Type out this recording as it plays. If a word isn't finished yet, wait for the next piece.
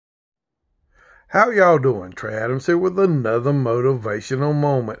How y'all doing? Trey Adams here with another motivational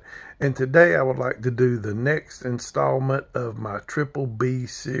moment. And today I would like to do the next installment of my Triple B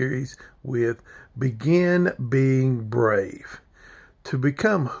series with Begin Being Brave. To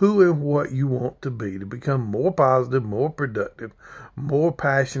become who and what you want to be, to become more positive, more productive, more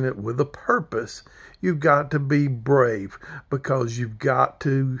passionate with a purpose, you've got to be brave because you've got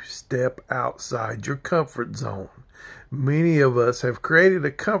to step outside your comfort zone. Many of us have created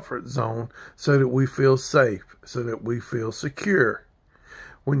a comfort zone so that we feel safe, so that we feel secure.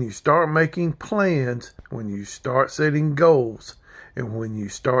 When you start making plans, when you start setting goals, and when you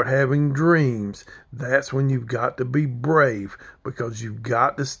start having dreams, that's when you've got to be brave because you've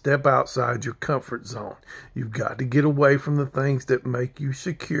got to step outside your comfort zone. You've got to get away from the things that make you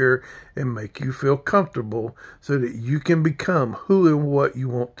secure and make you feel comfortable so that you can become who and what you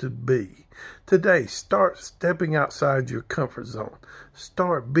want to be. Today, start stepping outside your comfort zone.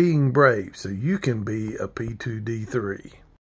 Start being brave so you can be a P2D3.